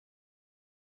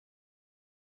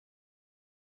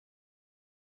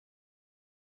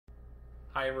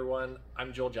Hi everyone,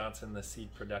 I'm Joel Johnson, the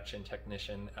Seed Production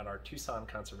Technician at our Tucson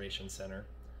Conservation Center.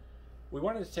 We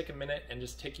wanted to take a minute and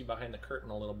just take you behind the curtain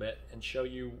a little bit and show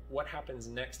you what happens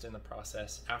next in the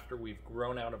process after we've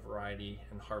grown out a variety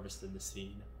and harvested the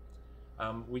seed.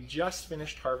 We just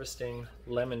finished harvesting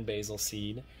lemon basil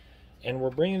seed, and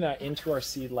we're bringing that into our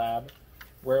seed lab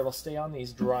where it'll stay on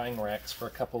these drying racks for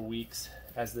a couple weeks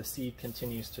as the seed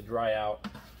continues to dry out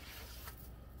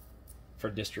for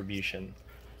distribution.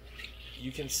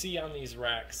 You can see on these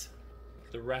racks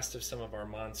the rest of some of our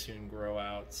monsoon grow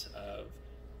outs of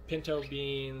pinto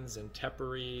beans and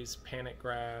teparies, panic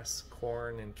grass,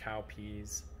 corn, and cow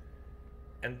peas.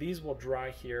 And these will dry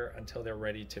here until they're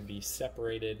ready to be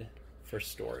separated for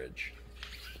storage.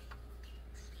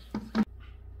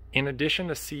 In addition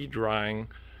to seed drying,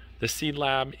 the seed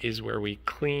lab is where we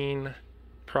clean,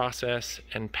 process,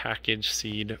 and package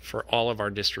seed for all of our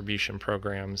distribution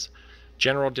programs: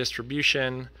 general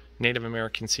distribution, Native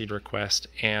American Seed Request,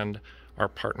 and our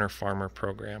Partner Farmer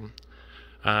program.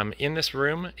 In this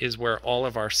room is where all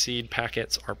of our seed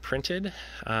packets are printed,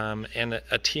 and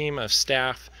a team of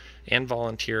staff and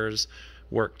volunteers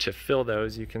work to fill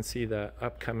those. You can see the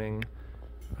upcoming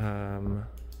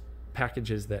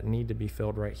packages that need to be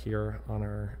filled right here on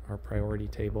our priority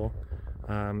table,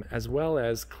 as well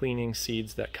as cleaning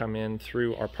seeds that come in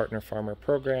through our Partner Farmer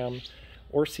program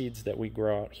or seeds that we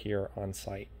grow out here on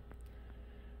site.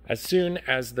 As soon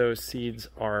as those seeds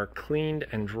are cleaned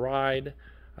and dried,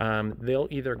 they'll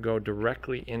either go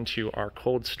directly into our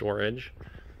cold storage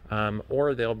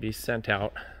or they'll be sent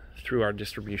out through our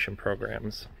distribution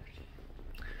programs.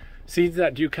 Seeds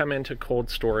that do come into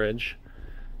cold storage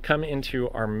come into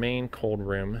our main cold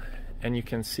room, and you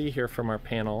can see here from our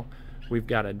panel we've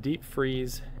got a deep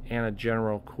freeze and a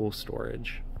general cool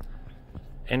storage.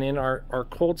 And in our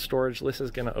cold storage, Liz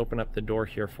is going to open up the door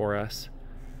here for us.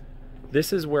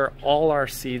 This is where all our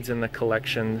seeds in the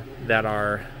collection that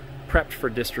are prepped for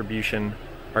distribution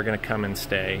are going to come and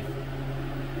stay.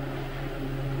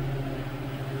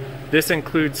 This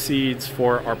includes seeds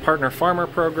for our Partner Farmer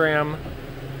program,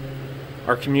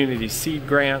 our community seed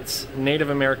grants, Native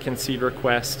American Seed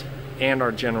Request, and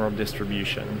our general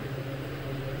distribution.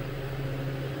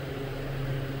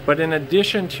 But in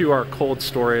addition to our cold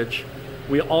storage,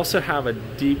 we also have a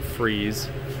deep freeze,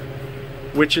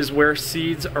 which is where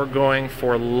seeds are going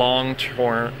for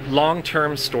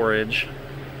long-term storage.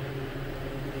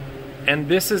 And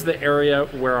this is the area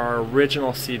where our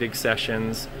original seed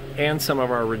accessions and some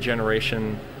of our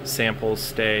regeneration samples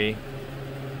stay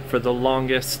for the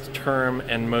longest term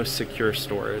and most secure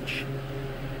storage.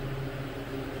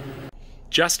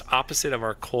 Just opposite of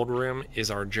our cold room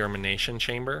is our germination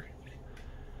chamber.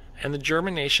 And the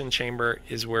germination chamber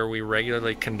is where we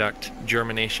regularly conduct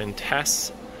germination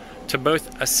tests to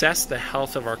both assess the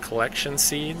health of our collection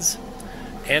seeds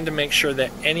and to make sure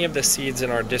that any of the seeds in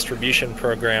our distribution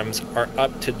programs are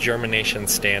up to germination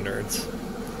standards.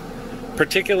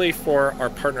 Particularly for our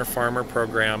Partner Farmer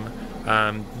program,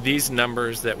 these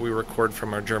numbers that we record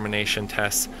from our germination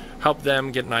tests help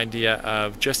them get an idea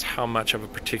of just how much of a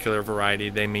particular variety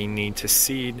they may need to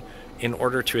seed in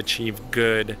order to achieve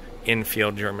good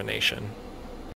in-field germination.